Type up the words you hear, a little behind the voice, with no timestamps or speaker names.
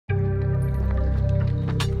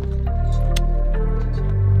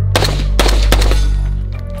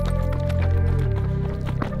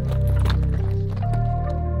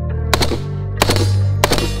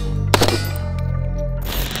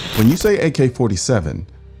When you say AK-47,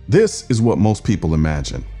 this is what most people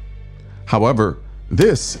imagine. However,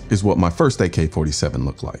 this is what my first AK-47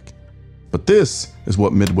 looked like. But this is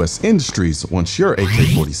what Midwest Industries wants your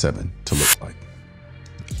AK-47 to look like.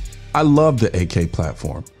 I love the AK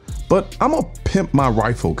platform, but I'm a pimp my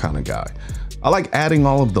rifle kind of guy. I like adding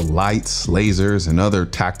all of the lights, lasers, and other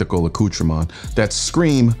tactical accoutrement that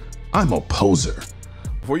scream, I'm a poser.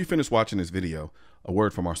 Before you finish watching this video, a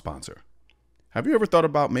word from our sponsor. Have you ever thought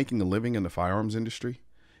about making a living in the firearms industry?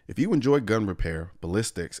 If you enjoy gun repair,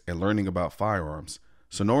 ballistics, and learning about firearms,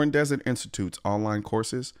 Sonoran Desert Institute's online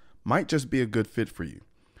courses might just be a good fit for you.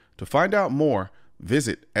 To find out more,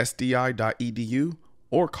 visit sdi.edu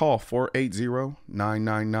or call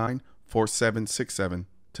 480-999-4767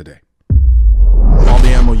 today. All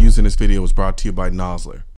the ammo used in this video was brought to you by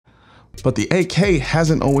Nosler. But the AK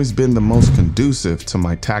hasn't always been the most conducive to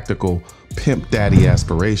my tactical pimp daddy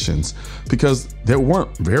aspirations because there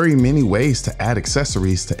weren't very many ways to add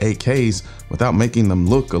accessories to AKs without making them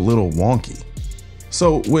look a little wonky.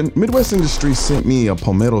 So when Midwest Industries sent me a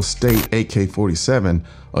Palmetto State AK-47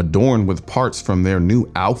 adorned with parts from their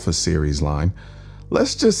new Alpha series line,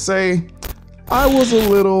 let's just say I was a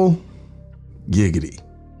little giggity.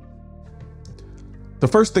 The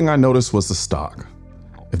first thing I noticed was the stock.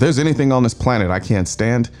 If there's anything on this planet I can't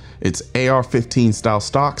stand, it's AR-15 style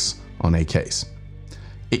stocks on AKs.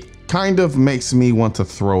 It kind of makes me want to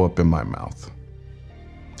throw up in my mouth.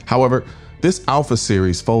 However, this Alpha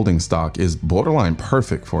series folding stock is borderline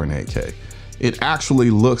perfect for an AK. It actually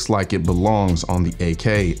looks like it belongs on the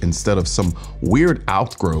AK instead of some weird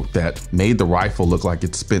outgrowth that made the rifle look like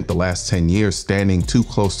it spent the last 10 years standing too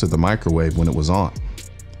close to the microwave when it was on.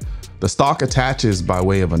 The stock attaches by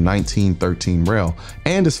way of a 1913 rail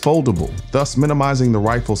and is foldable, thus minimizing the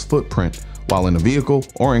rifle's footprint while in a vehicle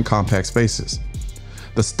or in compact spaces.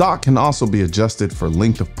 The stock can also be adjusted for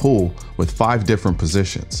length of pull with 5 different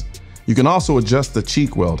positions. You can also adjust the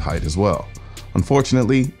cheek weld height as well.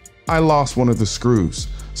 Unfortunately, I lost one of the screws,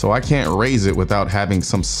 so I can't raise it without having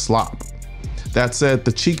some slop. That said,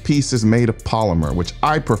 the cheek piece is made of polymer, which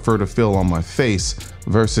I prefer to feel on my face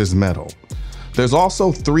versus metal. There's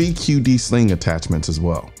also 3 QD sling attachments as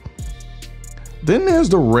well. Then there's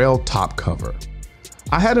the rail top cover.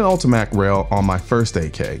 I had an Ultimac rail on my first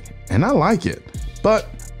AK, and I like it, but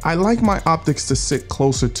I like my optics to sit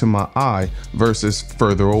closer to my eye versus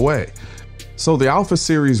further away. So the Alpha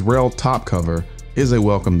series rail top cover is a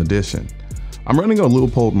welcome addition. I'm running a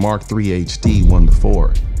Leupold Mark III HD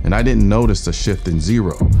 1:4, and I didn't notice a shift in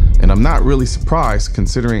zero, and I'm not really surprised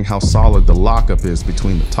considering how solid the lockup is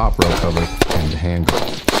between the top rail cover and the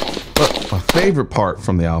handguard. But my favorite part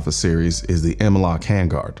from the Alpha series is the M-LOK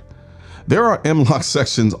handguard. There are M-LOK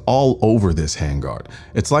sections all over this handguard.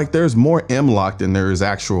 It's like there's more M-LOK than there is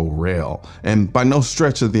actual rail, and by no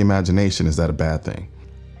stretch of the imagination is that a bad thing.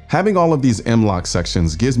 Having all of these M-LOK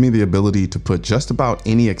sections gives me the ability to put just about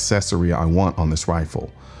any accessory I want on this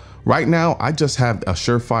rifle. Right now, I just have a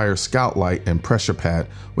Surefire scout light and pressure pad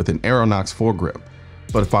with an Aeroknox foregrip.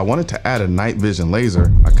 But if I wanted to add a night vision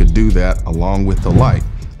laser, I could do that along with the light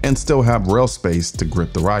and still have rail space to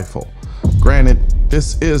grip the rifle. Granted,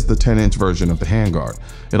 this is the 10-inch version of the handguard.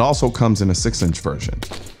 It also comes in a 6-inch version.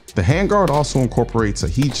 The handguard also incorporates a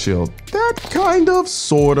heat shield that kind of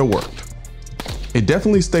sorta worked. It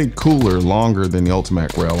definitely stayed cooler longer than the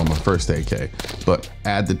Ultimac rail on my first AK, but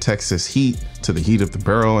add the Texas heat to the heat of the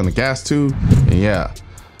barrel and the gas tube, and yeah,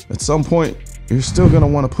 at some point, you're still gonna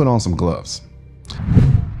wanna put on some gloves.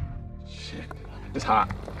 Shit, it's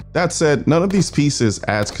hot. That said, none of these pieces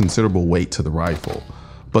adds considerable weight to the rifle,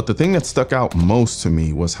 but the thing that stuck out most to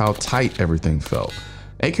me was how tight everything felt.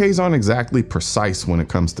 AKs aren't exactly precise when it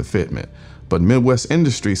comes to fitment, but Midwest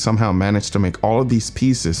Industries somehow managed to make all of these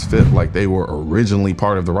pieces fit like they were originally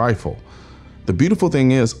part of the rifle. The beautiful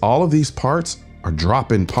thing is all of these parts are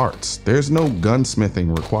drop-in parts. There's no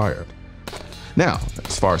gunsmithing required. Now,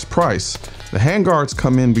 as far as price, the handguards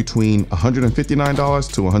come in between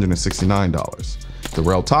 $159 to $169. The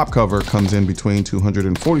rail top cover comes in between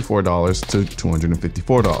 $244 to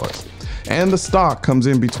 $254. And the stock comes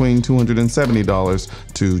in between $270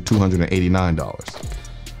 to $289.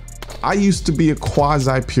 I used to be a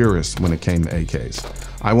quasi-purist when it came to AKs.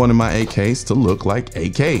 I wanted my AKs to look like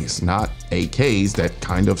AKs, not AKs that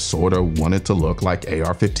kind of sorta wanted to look like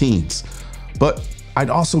AR-15s. But I'd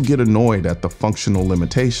also get annoyed at the functional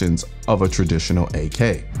limitations of a traditional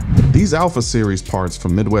AK. These Alpha series parts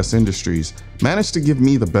from Midwest Industries managed to give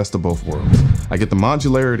me the best of both worlds. I get the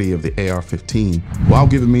modularity of the AR-15 while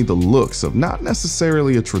giving me the looks of not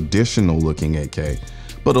necessarily a traditional looking AK,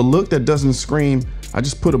 but a look that doesn't scream, I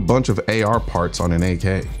just put a bunch of AR parts on an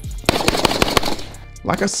AK.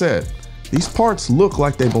 Like I said, these parts look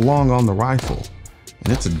like they belong on the rifle,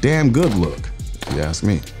 and it's a damn good look, if you ask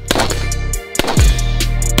me.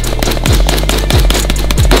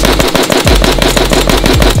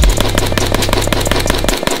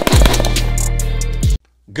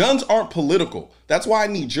 Guns aren't political. That's why I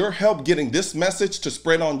need your help getting this message to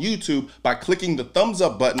spread on YouTube by clicking the thumbs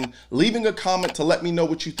up button, leaving a comment to let me know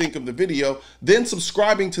what you think of the video, then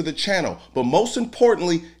subscribing to the channel. But most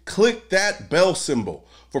importantly, click that bell symbol.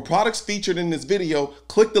 For products featured in this video,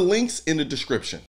 click the links in the description.